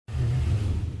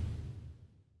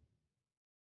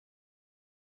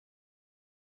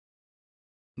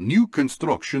New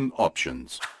construction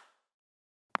options.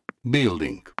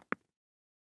 Building.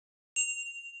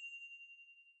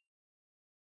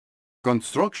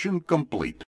 Construction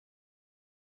complete.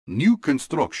 New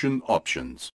construction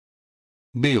options.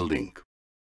 Building.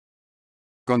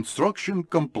 Construction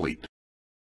complete.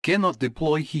 Cannot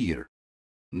deploy here.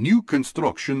 New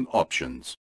construction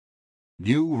options.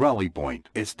 New rally point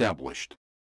established.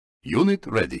 Unit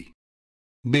ready.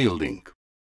 Building.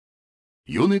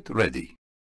 Unit ready.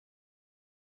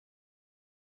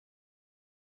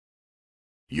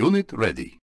 Unit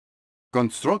ready.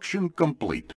 Construction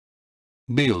complete.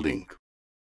 Building.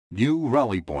 New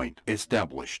rally point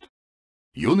established.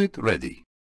 Unit ready.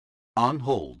 On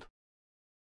hold.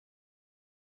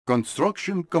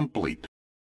 Construction complete.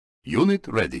 Unit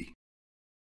ready.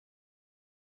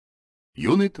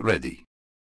 Unit ready.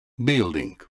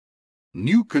 Building.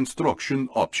 New construction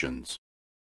options.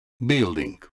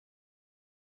 Building.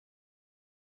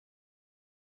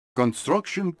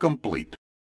 Construction complete.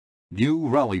 New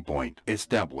rally point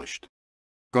established.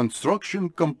 Construction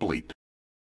complete.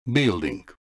 Building.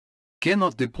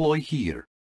 Cannot deploy here.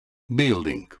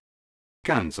 Building.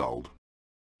 Cancelled.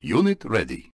 Unit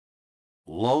ready.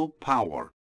 Low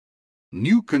power.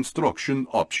 New construction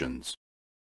options.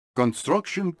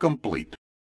 Construction complete.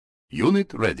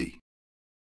 Unit ready.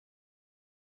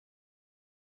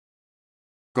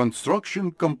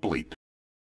 Construction complete.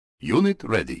 Unit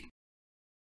ready.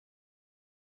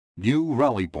 New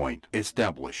rally point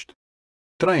established.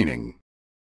 Training.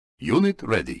 Unit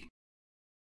ready.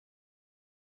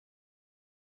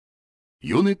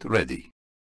 Unit ready.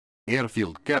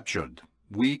 Airfield captured.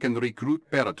 We can recruit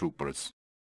paratroopers.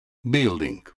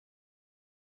 Building.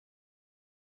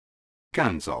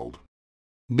 Cancelled.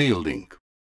 Building.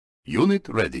 Unit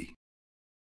ready.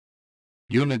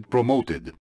 Unit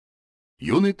promoted.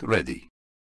 Unit ready.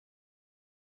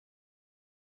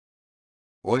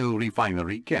 Oil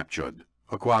refinery captured,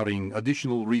 acquiring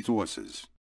additional resources.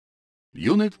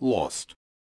 Unit lost.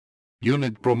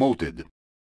 Unit promoted.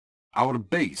 Our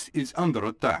base is under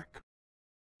attack.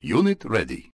 Unit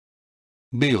ready.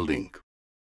 Building.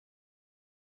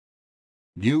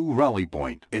 New rally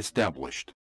point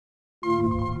established.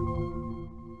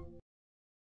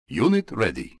 Unit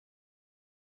ready.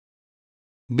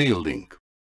 Building.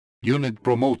 Unit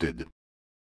promoted.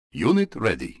 Unit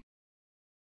ready.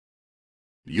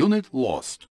 Unit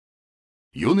lost.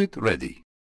 Unit ready.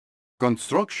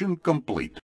 Construction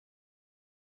complete.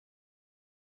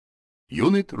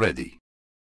 Unit ready.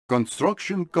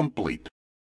 Construction complete.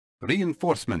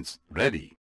 Reinforcements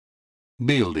ready.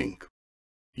 Building.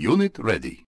 Unit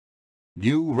ready.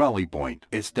 New rally point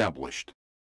established.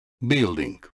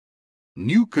 Building.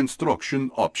 New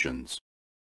construction options.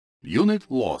 Unit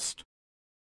lost.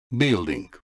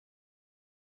 Building.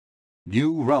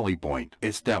 New rally point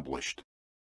established.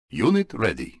 Unit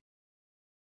ready.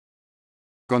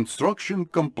 Construction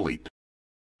complete.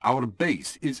 Our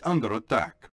base is under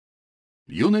attack.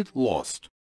 Unit lost.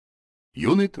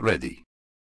 Unit ready.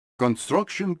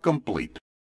 Construction complete.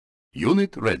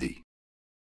 Unit ready.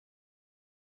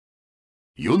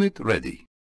 Unit ready.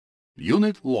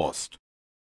 Unit lost.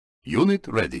 Unit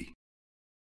ready.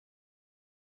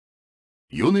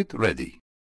 Unit ready.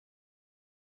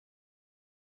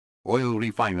 Oil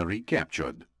refinery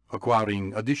captured,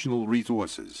 acquiring additional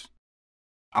resources.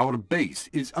 Our base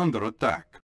is under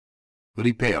attack.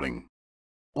 Repairing.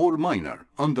 Ore miner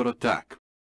under attack.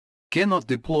 Cannot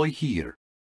deploy here.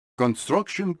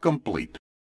 Construction complete.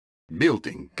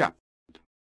 Building captured.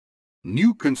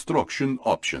 New construction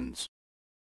options.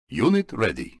 Unit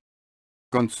ready.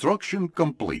 Construction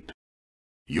complete.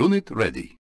 Unit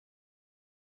ready.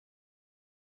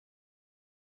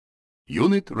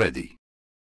 Unit ready.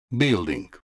 Building.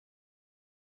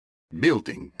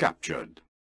 Building captured.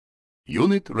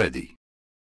 Unit ready.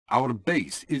 Our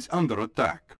base is under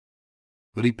attack.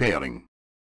 Repairing.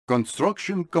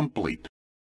 Construction complete.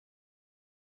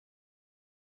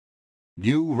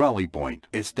 New rally point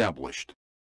established.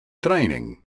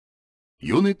 Training.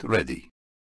 Unit ready.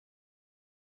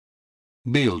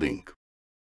 Building.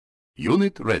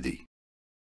 Unit ready.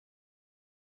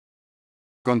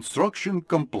 Construction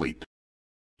complete.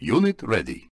 Unit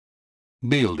ready.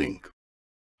 Building.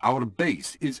 Our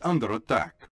base is under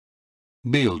attack.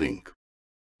 Building.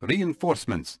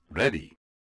 Reinforcements ready.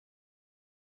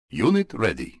 Unit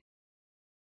ready.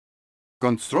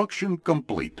 Construction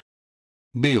complete.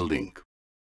 Building.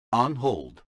 On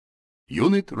hold.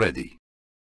 Unit ready.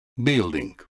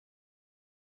 Building.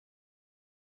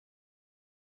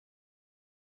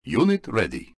 Unit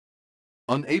ready.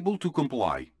 Unable to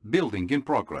comply. Building in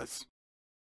progress.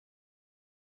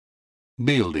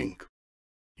 Building.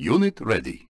 Unit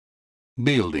ready.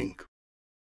 Building.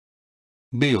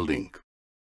 Building.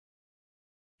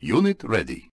 Unit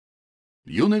ready.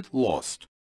 Unit lost.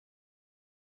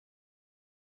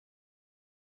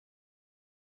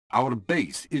 Our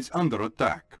base is under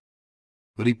attack.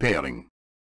 Repairing.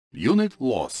 Unit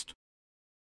lost.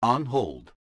 On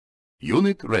hold.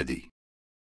 Unit ready.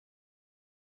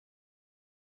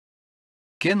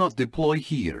 Cannot deploy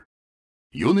here.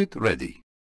 Unit ready.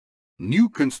 New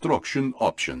construction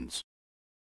options.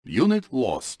 Unit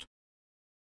lost.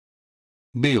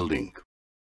 Building.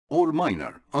 Ore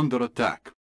miner under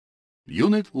attack.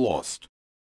 Unit lost.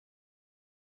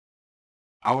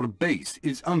 Our base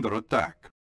is under attack.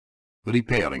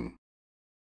 Repairing.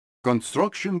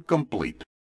 Construction complete.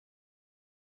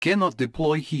 Cannot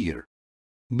deploy here.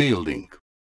 Building.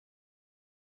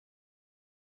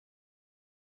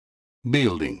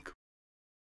 Building.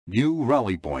 New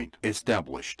rally point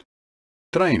established.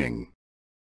 Training.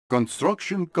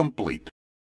 Construction complete.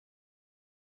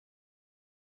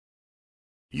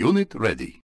 Unit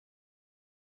ready.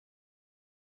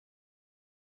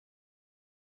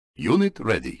 Unit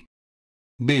ready.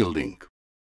 Building.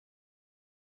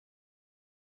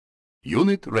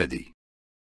 Unit ready.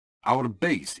 Our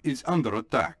base is under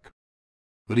attack.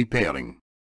 Repairing.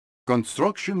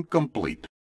 Construction complete.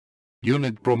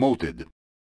 Unit promoted.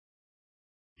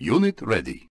 Unit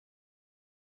ready.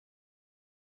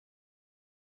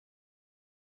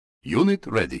 Unit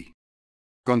ready.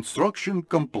 Construction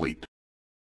complete.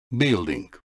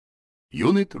 Building.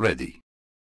 Unit ready.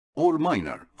 Ore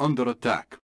miner under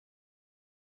attack.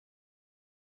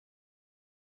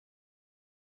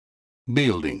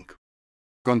 Building.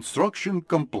 Construction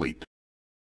complete.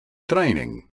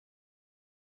 Training.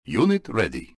 Unit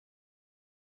ready.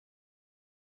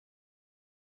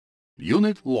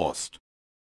 Unit lost.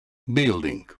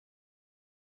 Building.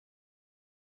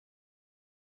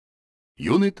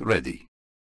 Unit ready.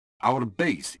 Our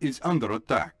base is under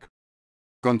attack.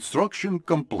 Construction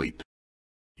complete.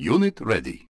 Unit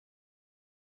ready.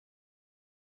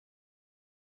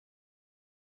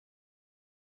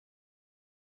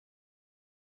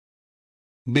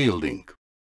 Building.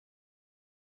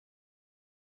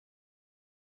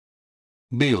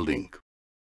 Building.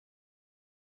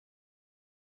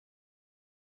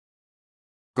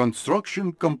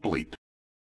 Construction complete.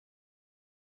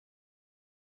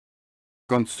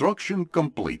 Construction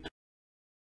complete.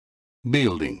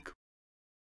 Building.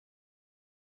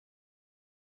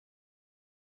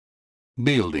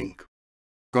 Building.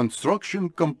 Construction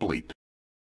complete.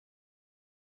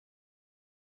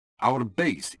 Our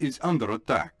base is under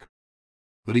attack.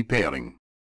 Repairing.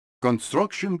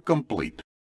 Construction complete.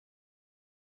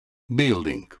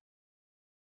 Building.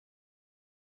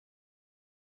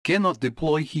 Cannot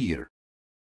deploy here.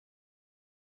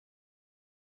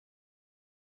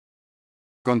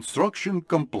 Construction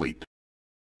complete.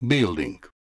 Building.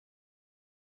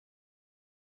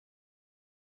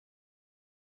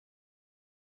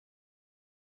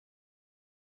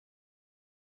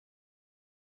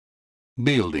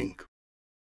 Building.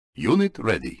 Unit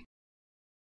ready.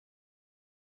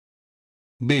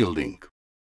 Building.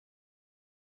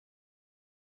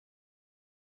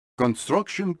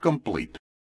 Construction complete.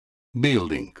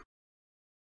 Building.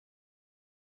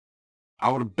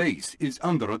 Our base is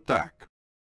under attack.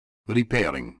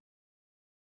 Repairing.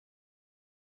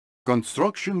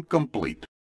 Construction complete.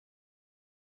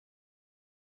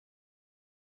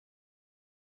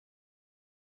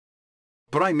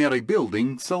 Primary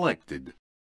building selected.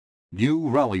 New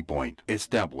rally point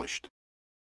established.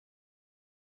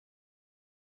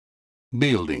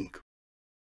 Building.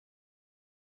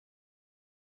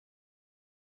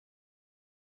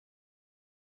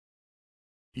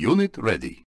 Unit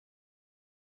ready.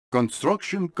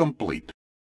 Construction complete.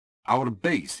 Our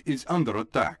base is under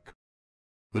attack.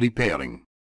 Repairing.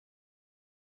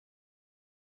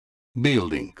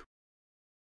 Building.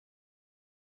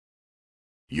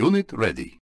 Unit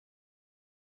ready.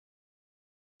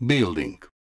 Building.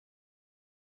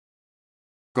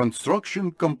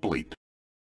 Construction complete.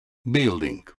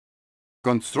 Building.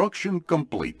 Construction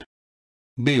complete.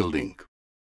 Building.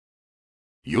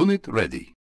 Unit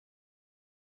ready.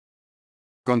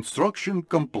 Construction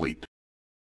complete.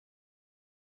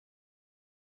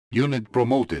 Unit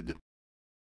promoted.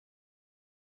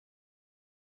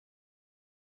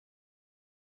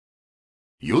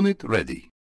 Unit ready.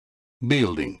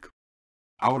 Building.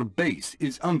 Our base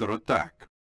is under attack.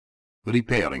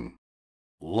 Repairing.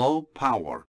 Low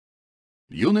power.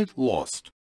 Unit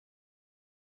lost.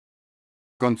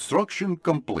 Construction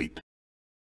complete.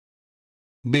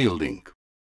 Building.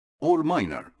 Ore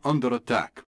miner under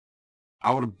attack.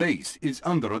 Our base is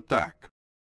under attack.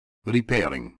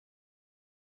 Repairing.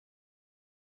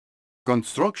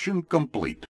 Construction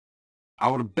complete.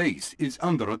 Our base is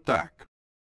under attack.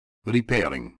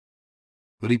 Repairing.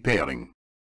 Repairing.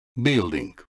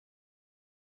 Building.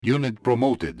 Unit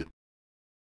promoted.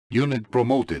 Unit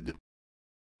promoted.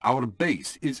 Our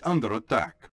base is under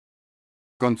attack.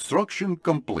 Construction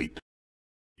complete.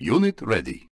 Unit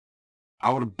ready.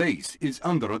 Our base is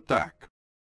under attack.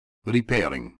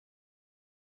 Repairing.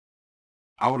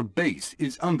 Our base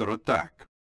is under attack.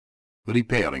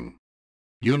 Repairing.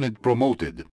 Unit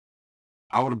promoted.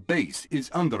 Our base is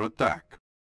under attack.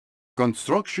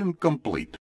 Construction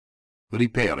complete.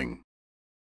 Repairing.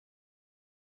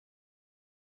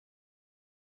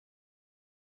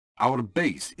 Our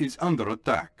base is under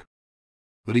attack.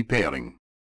 Repairing.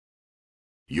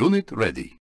 Unit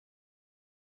ready.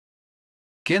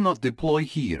 Cannot deploy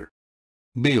here.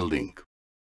 Building.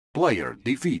 Player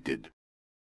defeated.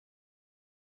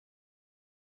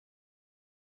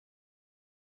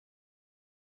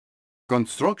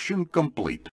 Construction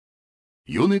complete.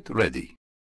 Unit ready.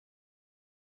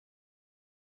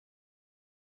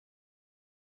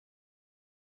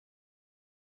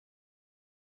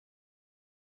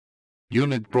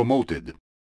 Unit promoted.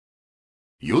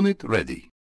 Unit ready.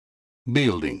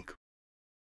 Building.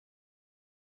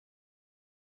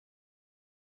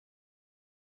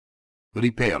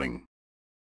 Repairing.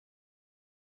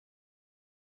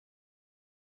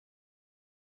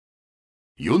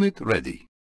 Unit ready.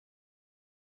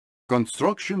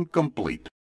 Construction complete.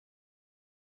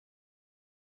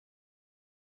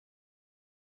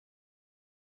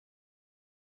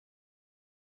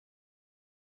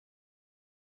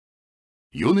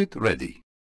 Unit ready.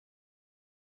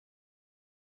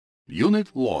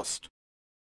 Unit lost.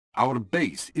 Our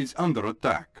base is under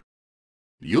attack.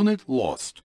 Unit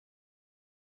lost.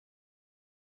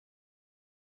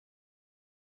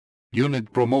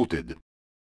 Unit promoted.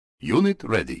 Unit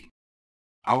ready.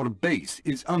 Our base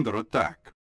is under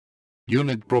attack.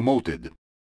 Unit promoted.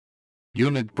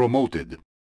 Unit promoted.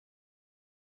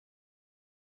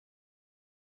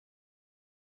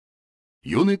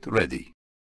 Unit ready.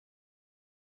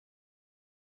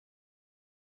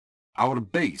 Our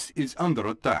base is under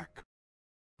attack.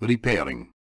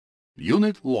 Repairing.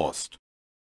 Unit lost.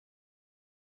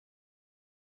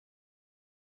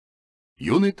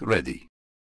 Unit ready.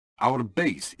 Our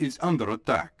base is under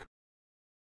attack.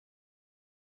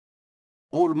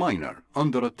 Ore miner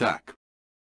under attack.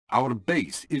 Our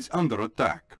base is under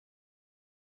attack.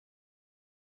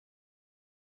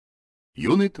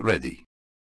 Unit ready.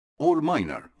 Ore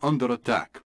miner under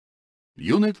attack.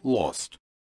 Unit lost.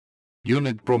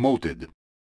 Unit promoted.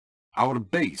 Our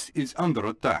base is under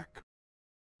attack.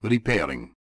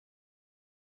 Repairing.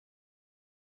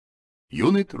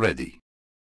 Unit ready.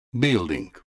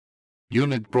 Building.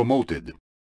 Unit promoted.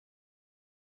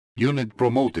 Unit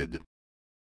promoted.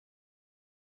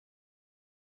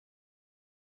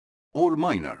 Ore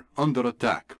miner under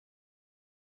attack.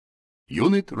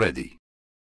 Unit ready.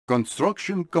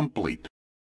 Construction complete.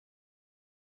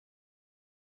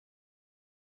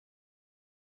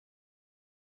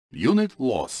 Unit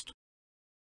lost.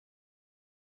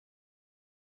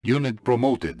 Unit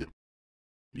promoted.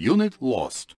 Unit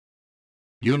lost.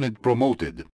 Unit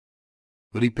promoted.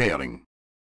 Repairing.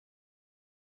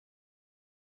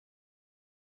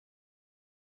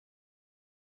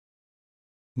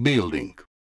 Building.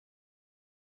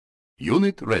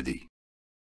 Unit ready.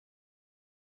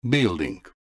 Building.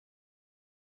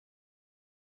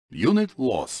 Unit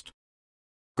lost.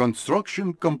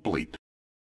 Construction complete.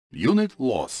 Unit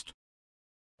lost.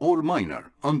 Ore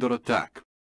miner under attack.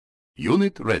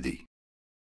 Unit ready.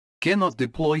 Cannot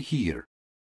deploy here.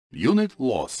 Unit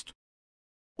lost.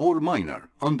 Ore miner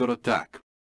under attack.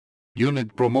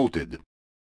 Unit promoted.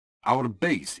 Our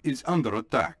base is under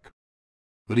attack.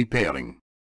 Repairing.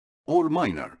 Ore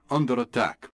miner under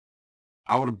attack.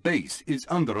 Our base is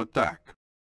under attack.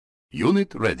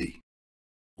 Unit ready.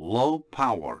 Low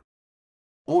power.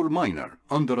 Ore miner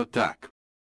under attack.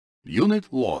 Unit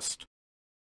lost.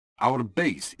 Our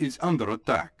base is under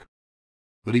attack.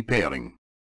 Repairing.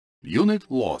 Unit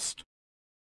lost.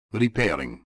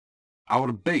 Repairing.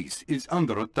 Our base is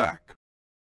under attack.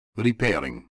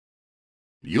 Repairing.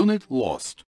 Unit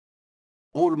lost.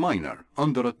 Ore miner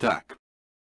under attack.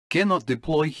 Cannot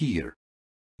deploy here.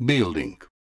 Building.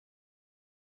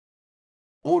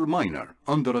 Ore miner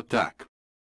under attack.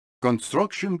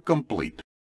 Construction complete.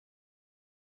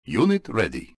 Unit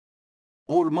ready.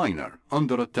 Ore miner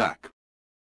under attack.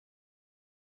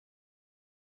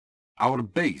 Our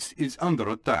base is under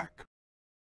attack.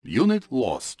 Unit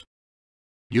lost.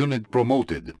 Unit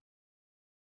promoted.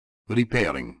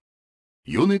 Repairing.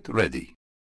 Unit ready.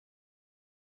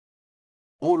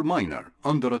 All miner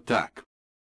under attack.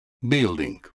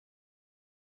 Building.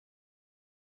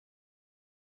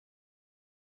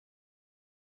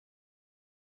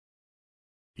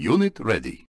 Unit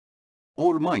ready.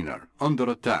 All miner under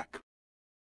attack.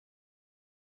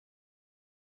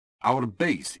 Our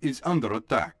base is under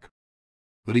attack.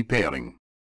 Repairing.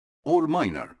 All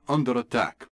miner under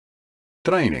attack.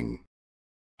 Training.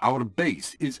 Our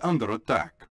base is under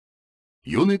attack.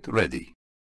 Unit ready.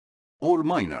 All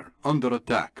miner under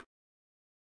attack.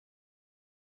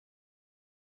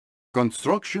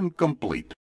 Construction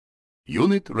complete.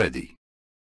 Unit ready.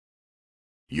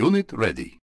 Unit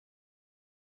ready.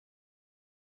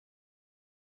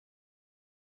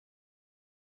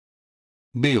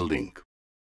 Building.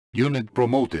 Unit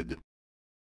promoted.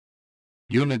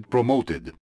 Unit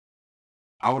promoted.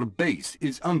 Our base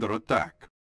is under attack.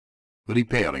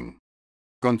 Repairing.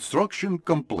 Construction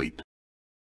complete.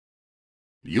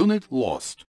 Unit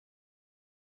lost.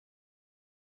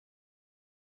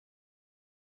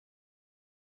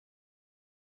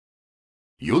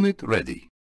 Unit ready.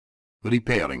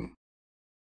 Repairing.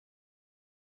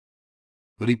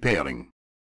 Repairing.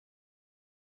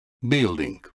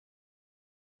 Building.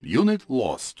 Unit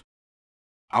lost.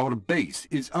 Our base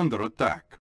is under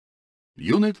attack.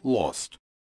 Unit lost.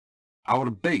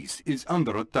 Our base is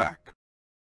under attack.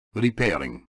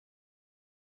 Repairing.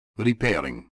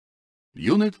 Repairing.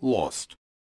 Unit lost.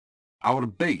 Our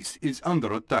base is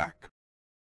under attack.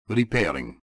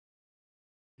 Repairing.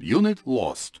 Unit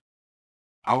lost.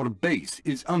 Our base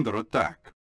is under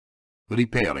attack.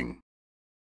 Repairing.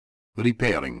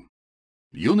 Repairing.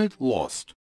 Unit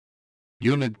lost.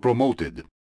 Unit promoted.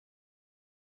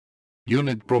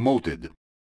 Unit promoted.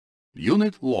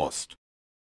 Unit lost.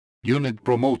 Unit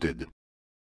promoted.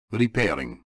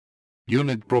 Repairing.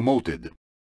 Unit promoted.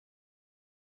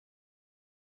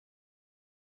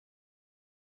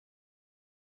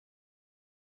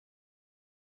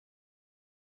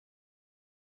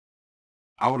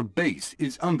 Our base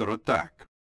is under attack.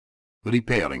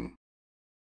 Repairing.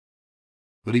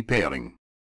 Repairing.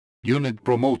 Unit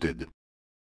promoted.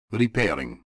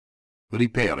 Repairing.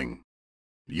 Repairing.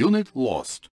 Unit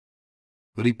lost.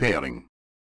 Repairing.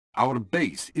 Our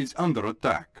base is under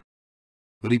attack.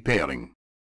 Repairing.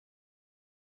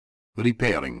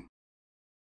 Repairing.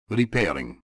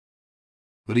 Repairing.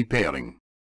 Repairing.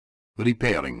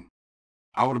 Repairing.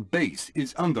 Our base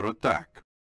is under attack.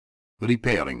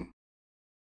 Repairing.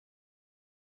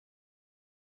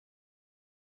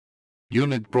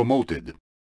 Unit promoted.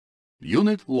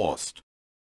 Unit lost.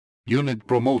 Unit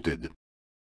promoted.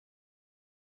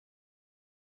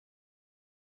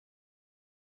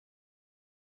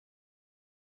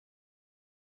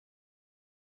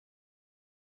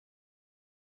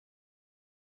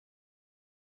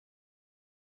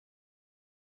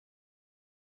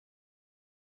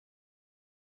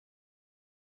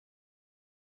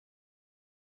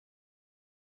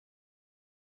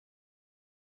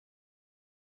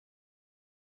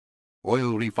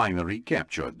 Oil refinery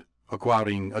captured,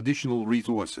 acquiring additional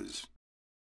resources.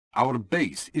 Our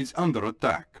base is under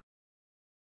attack.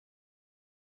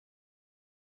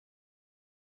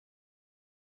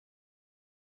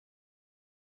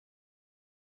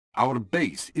 Our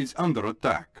base is under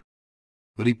attack.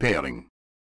 Repairing.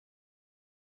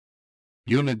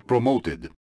 Unit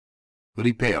promoted.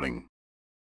 Repairing.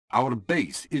 Our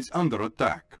base is under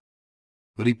attack.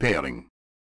 Repairing.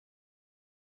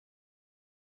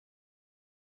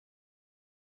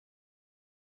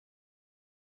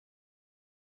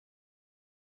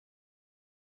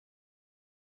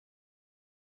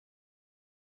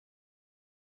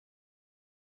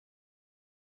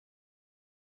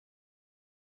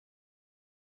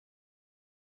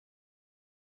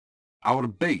 Our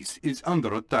base is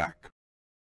under attack.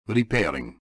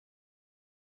 Repairing.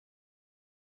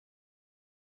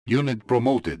 Unit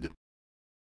promoted.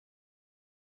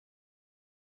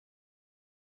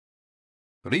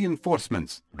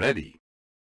 Reinforcements ready.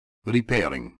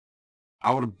 Repairing.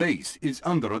 Our base is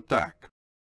under attack.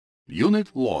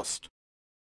 Unit lost.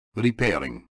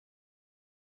 Repairing.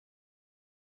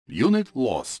 Unit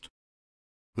lost.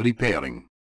 Repairing.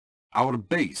 Our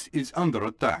base is under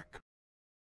attack.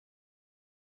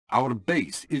 Our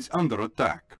base is under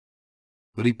attack.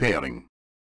 Repairing.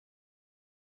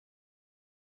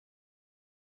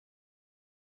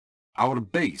 Our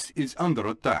base is under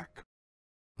attack.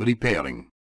 Repairing.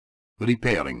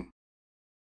 Repairing.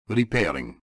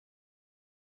 Repairing.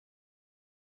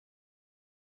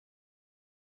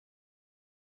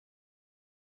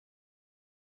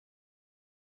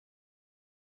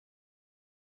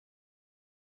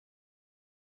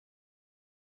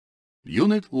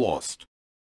 Unit lost.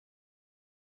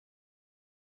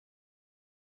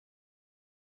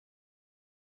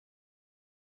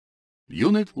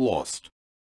 Unit lost.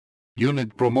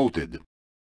 Unit promoted.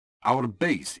 Our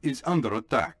base is under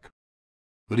attack.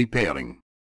 Repairing.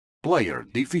 Player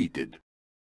defeated.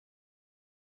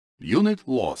 Unit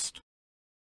lost.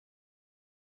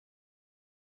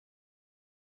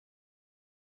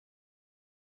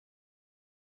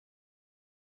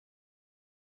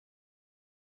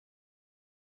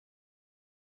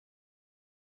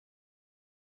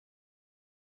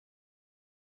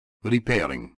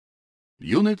 Repairing.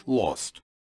 Unit lost.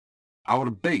 Our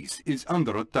base is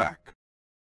under attack.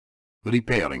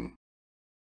 Repairing.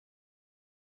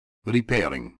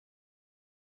 Repairing.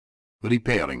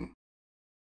 Repairing.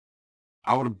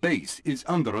 Our base is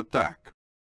under attack.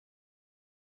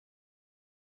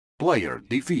 Player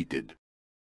defeated.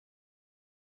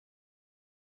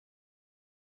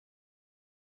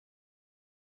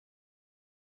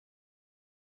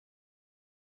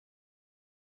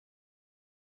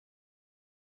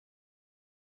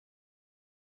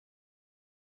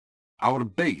 Our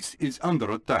base is under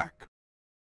attack.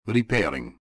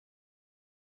 Repairing.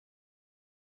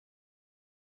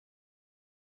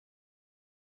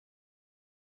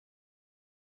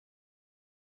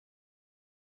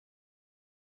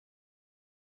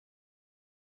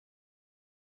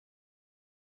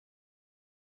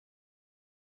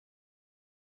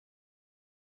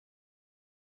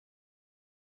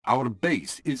 Our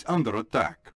base is under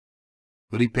attack.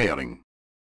 Repairing.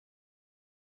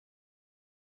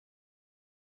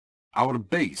 Our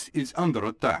base is under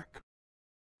attack.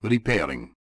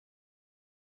 Repairing.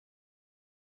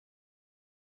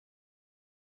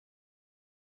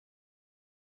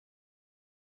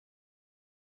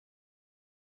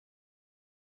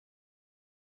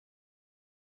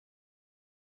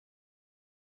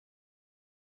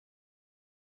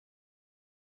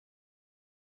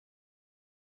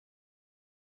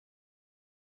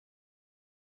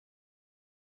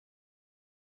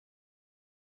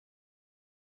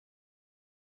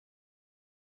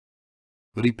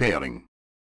 Repairing.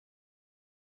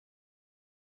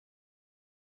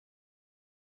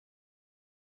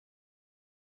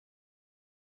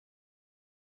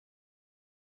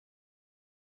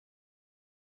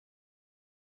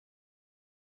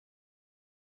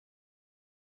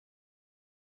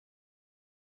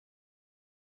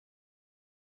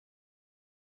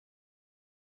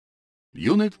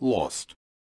 Unit lost.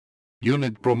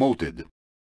 Unit promoted.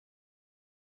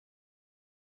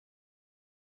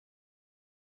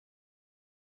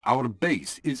 Our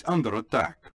base is under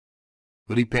attack.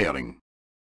 Repairing.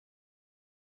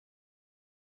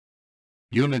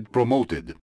 Unit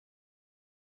promoted.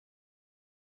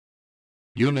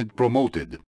 Unit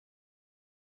promoted.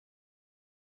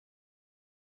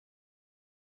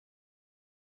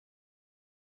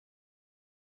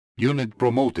 Unit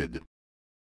promoted.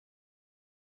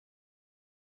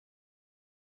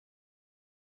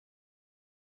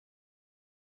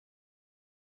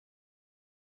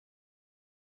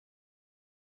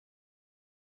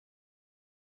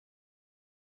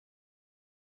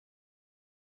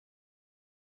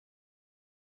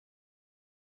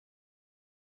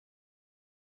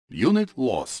 Unit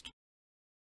lost.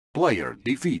 Player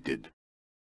defeated.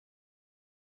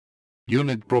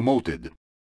 Unit promoted.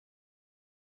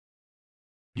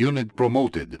 Unit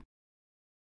promoted.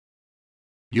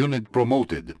 Unit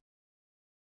promoted.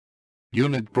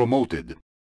 Unit promoted.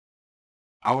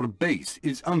 Our base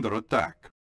is under attack.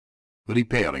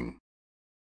 Repairing.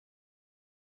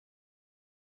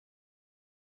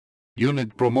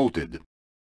 Unit promoted.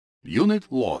 Unit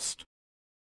lost.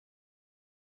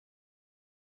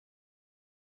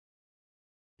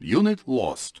 Unit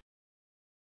lost.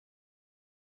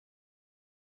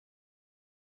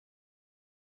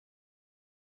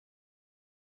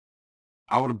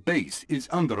 Our base is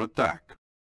under attack.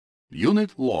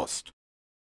 Unit lost.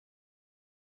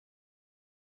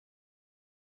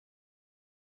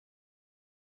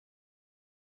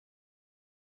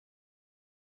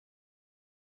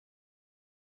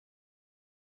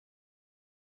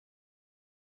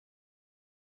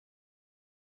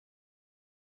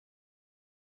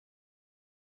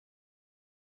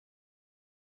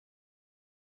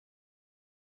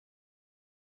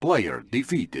 Player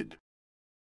defeated.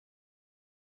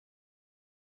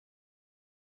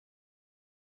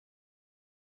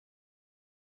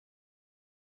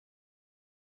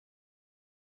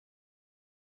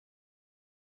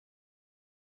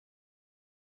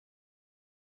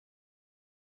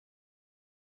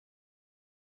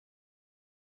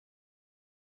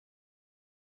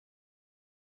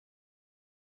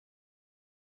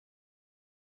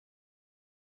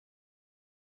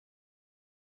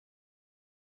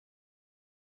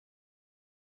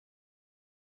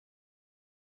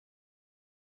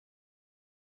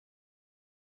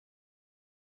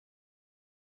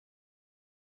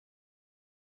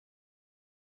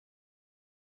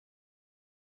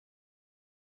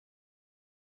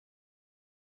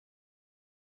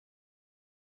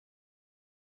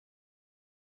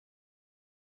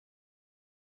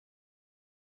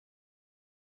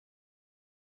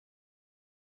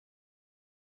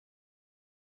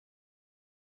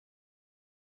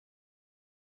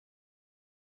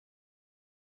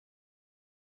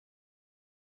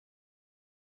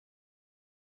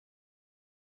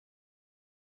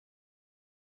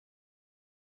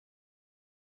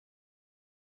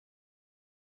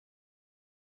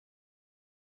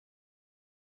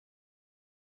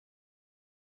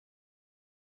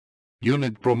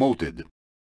 Unit promoted.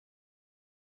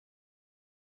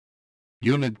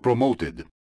 Unit promoted.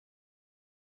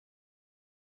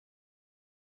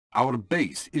 Our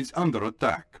base is under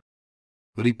attack.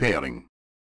 Repairing.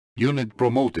 Unit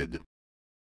promoted.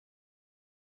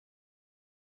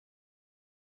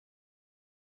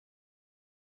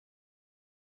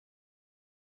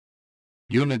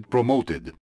 Unit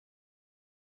promoted.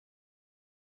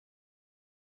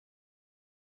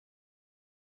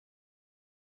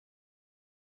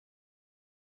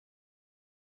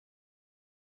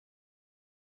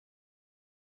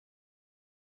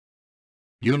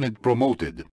 Unit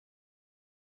promoted.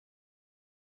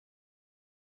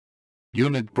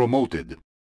 Unit promoted.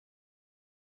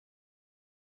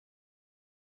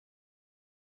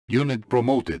 Unit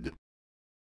promoted.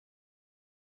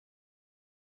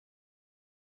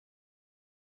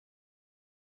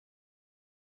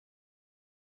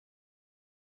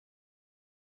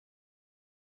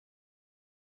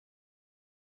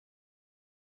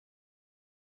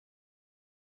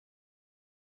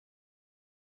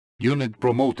 Unit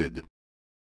promoted.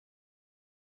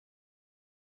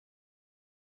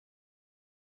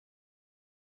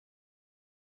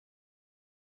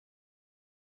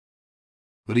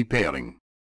 Repairing.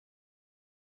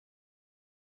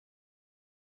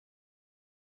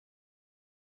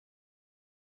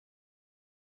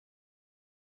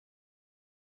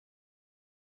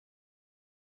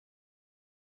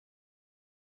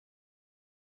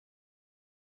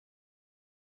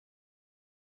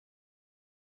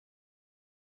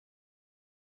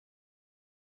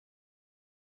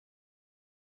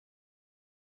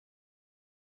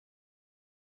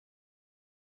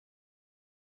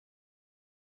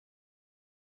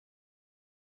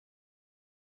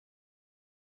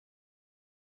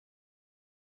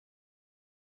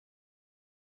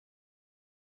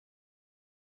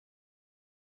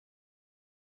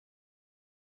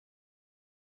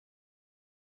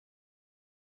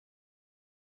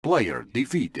 Player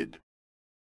defeated.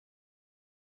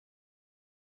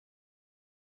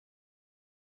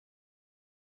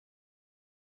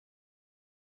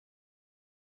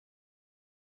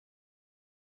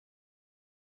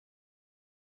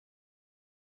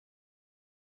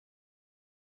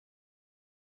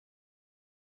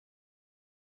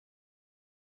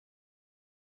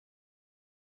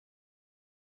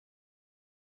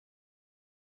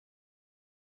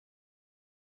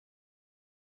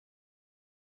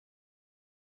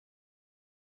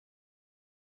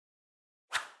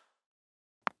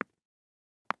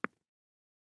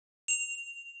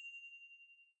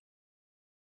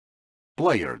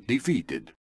 Player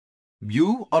defeated.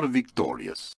 You are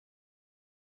victorious.